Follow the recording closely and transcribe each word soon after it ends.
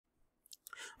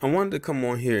I wanted to come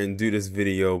on here and do this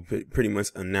video pretty much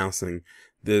announcing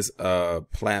this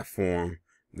platform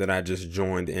that I just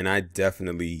joined, and I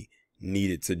definitely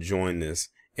needed to join this.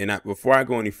 And before I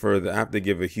go any further, I have to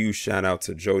give a huge shout out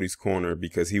to Jody's Corner,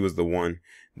 because he was the one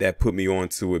that put me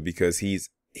onto it, because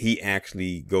he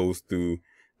actually goes through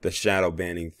the shadow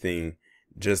banning thing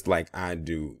just like I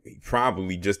do,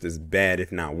 probably just as bad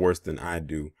if not worse than I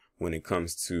do when it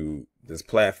comes to this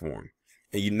platform.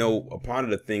 And a part of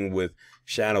the thing with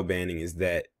shadow banning is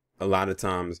that a lot of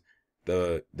times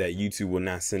that YouTube will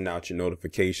not send out your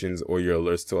notifications or your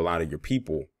alerts to a lot of your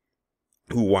people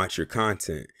who watch your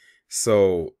content.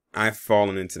 So I've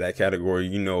fallen into that category,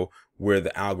 where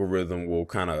the algorithm will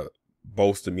kind of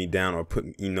bolster me down or put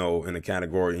me, in a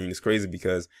category. And it's crazy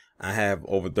because I have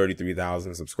over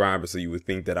 33,000 subscribers. So you would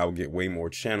think that I would get way more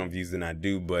channel views than I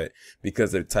do. But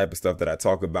because the type of stuff that I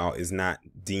talk about is not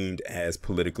deemed as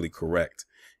politically correct,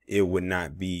 it would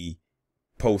not be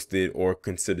posted or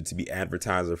considered to be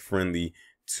advertiser friendly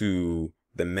to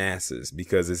the masses,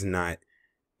 because it's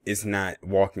not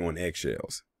walking on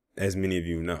eggshells, as many of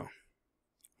you know.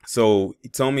 So he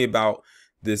told me about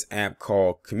this app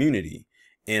called Community.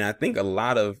 And I think a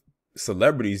lot of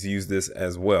celebrities use this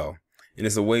as well. And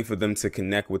it's a way for them to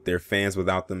connect with their fans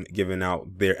without them giving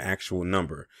out their actual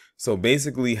number. So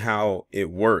basically how it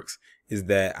works is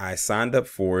that I signed up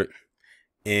for it,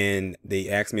 and they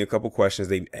asked me a couple questions.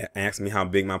 They asked me how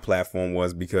big my platform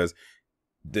was, because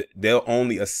they'll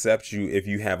only accept you if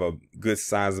you have a good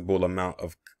sizable amount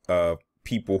of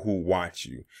people who watch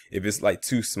you. If it's like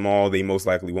too small, they most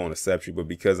likely won't accept you. But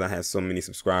because I have so many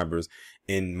subscribers,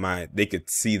 they could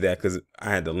see that, because I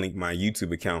had to link my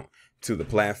YouTube account to the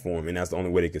platform, and that's the only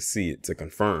way they could see it to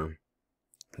confirm.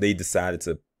 They decided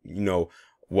to,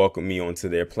 welcome me onto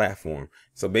their platform.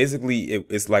 So basically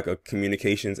it's like a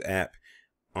communications app,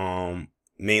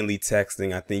 mainly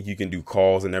texting. I think you can do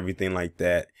calls and everything like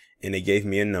that. And they gave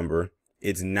me a number.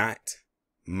 It's not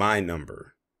my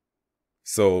number,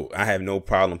 so I have no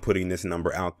problem putting this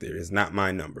number out there. It's not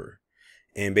my number.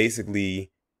 And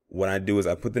basically what I do is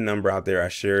I put the number out there. I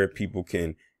share it. People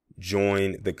can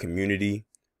join the community,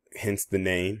 hence the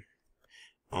name.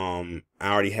 I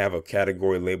already have a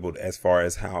category labeled as far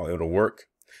as how it'll work.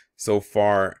 So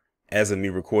far, as of me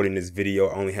recording this video,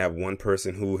 I only have one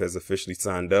person who has officially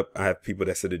signed up. I have people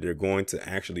that said that they're going to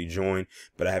actually join,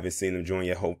 but I haven't seen them join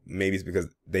yet. Maybe it's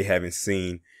because they haven't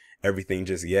seen everything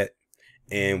just yet.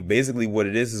 And basically what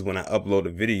it is when I upload a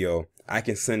video, I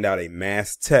can send out a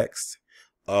mass text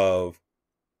of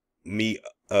the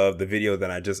video that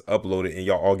I just uploaded, and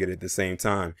y'all all get it at the same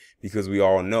time, because we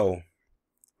all know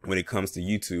when it comes to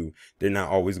YouTube, they're not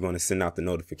always going to send out the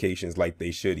notifications like they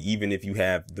should, even if you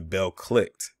have the bell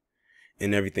clicked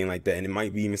and everything like that. And it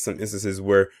might be even some instances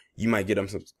where you might get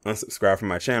unsubscribed from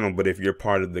my channel, but if you're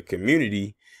part of the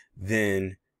community,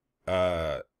 then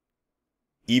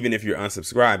even if you're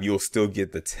unsubscribed, you'll still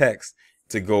get the text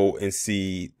to go and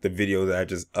see the video that I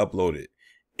just uploaded,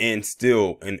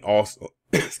 and also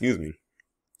excuse me,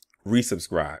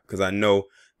 resubscribe, because I know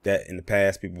that in the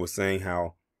past people were saying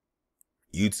how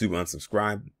YouTube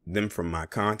unsubscribed them from my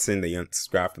content. They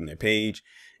unsubscribed from their page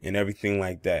and everything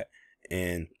like that.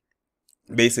 And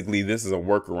basically this is a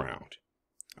workaround.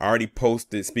 I already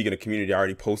posted, speaking of community, I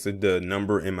already posted the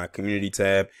number in my community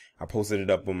tab. I posted it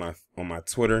up on my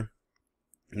Twitter.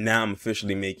 Now I'm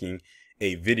officially making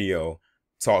a video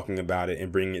talking about it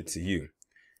and bringing it to you.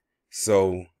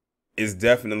 So it's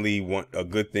definitely a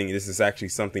good thing. This is actually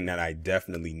something that I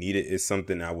definitely needed. It's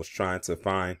something I was trying to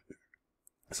find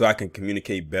so I can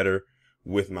communicate better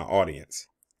with my audience.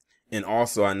 And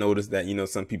also I noticed that,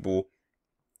 some people,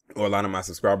 or a lot of my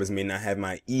subscribers, may not have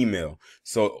my email,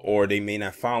 or they may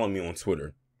not follow me on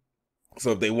Twitter.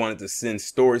 So if they wanted to send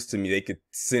stories to me, they could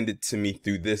send it to me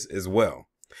through this as well.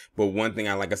 But one thing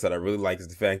like I said, I really like is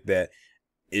the fact that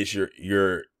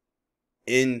you're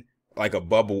in like a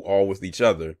bubble all with each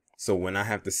other. So when I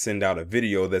have to send out a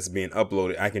video that's being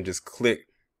uploaded, I can just click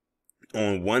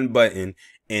on one button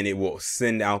and it will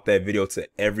send out that video to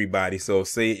everybody. So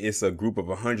say it's a group of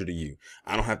 100 of you.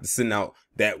 I don't have to send out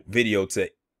that video to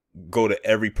go to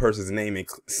every person's name and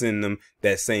send them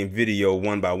that same video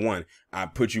one by one. I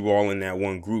put you all in that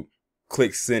one group,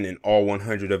 click send, and all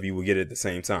 100 of you will get it at the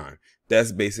same time.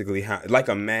 That's basically how, like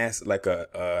a mass, like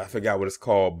I forgot what it's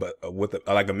called, but with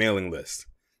like a mailing list.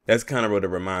 That's kind of what it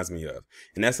reminds me of.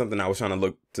 And that's something I was trying to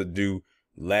look to do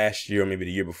last year, or maybe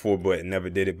the year before, but never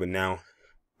did it. But now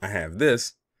I have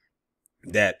this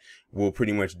that will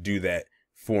pretty much do that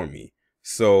for me.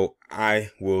 So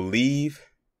I will leave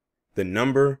the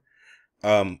number.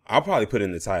 I'll probably put it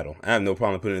in the title. I have no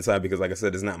problem putting it in the title, because like I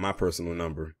said, it's not my personal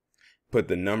number. Put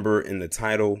the number in the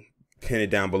title pin it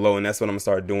down below. And that's what I'm gonna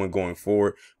start doing going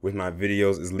forward with my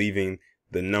videos, is leaving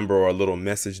the number or a little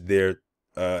message there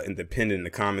pinned in the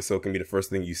comments, so it can be the first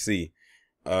thing you see.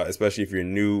 Especially if you're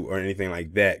new or anything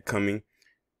like that coming,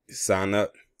 sign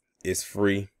up. It's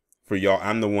free for y'all.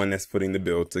 I'm the one that's footing the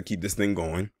bill to keep this thing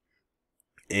going.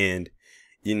 And,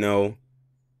 you know,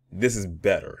 this is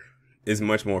better. It's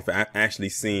much more. I've actually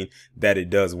seen that it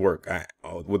does work.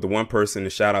 With the one person, a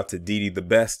shout out to Didi the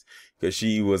Best, because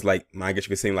she was like, I guess you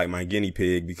could say like my guinea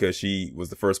pig, because she was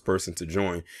the first person to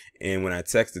join. And when I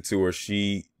texted to her,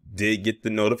 she did get the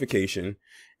notification,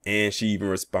 and she even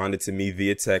responded to me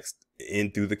via text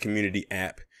and through the community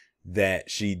app that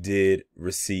she did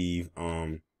receive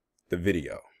the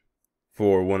video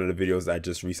for one of the videos I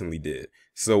just recently did.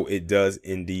 So it does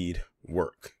indeed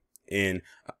work. And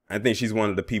I think she's one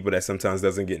of the people that sometimes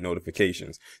doesn't get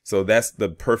notifications. So that's the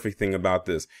perfect thing about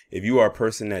this. If you are a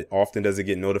person that often doesn't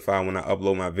get notified when I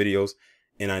upload my videos,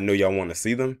 and I know y'all want to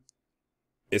see them,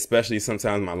 especially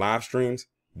sometimes my live streams,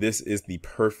 this is the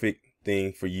perfect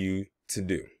thing for you to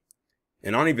do.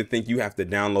 And I don't even think you have to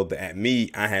download the app. Me,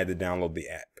 I had to download the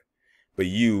app. But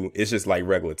you, it's just like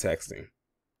regular texting.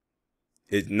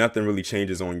 Nothing really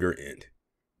changes on your end.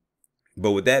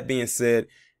 But with that being said,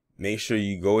 make sure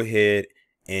you go ahead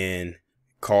and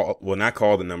not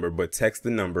call the number, but text the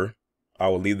number. I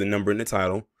will leave the number in the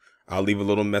title. I'll leave a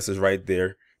little message right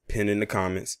there, pinned in the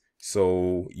comments,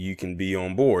 so you can be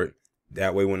on board.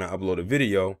 That way, when I upload a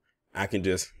video, I can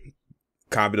just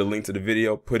copy the link to the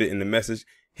video, put it in the message,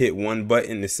 hit one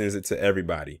button, it sends it to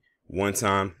everybody. One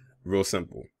time, real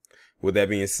simple. With that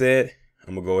being said,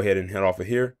 I'm going to go ahead and head off of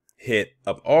here.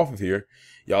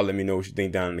 Y'all let me know what you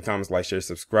think down in the comments. Like, share,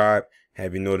 subscribe,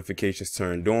 have your notifications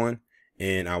turned on,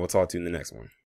 and I will talk to you in the next one.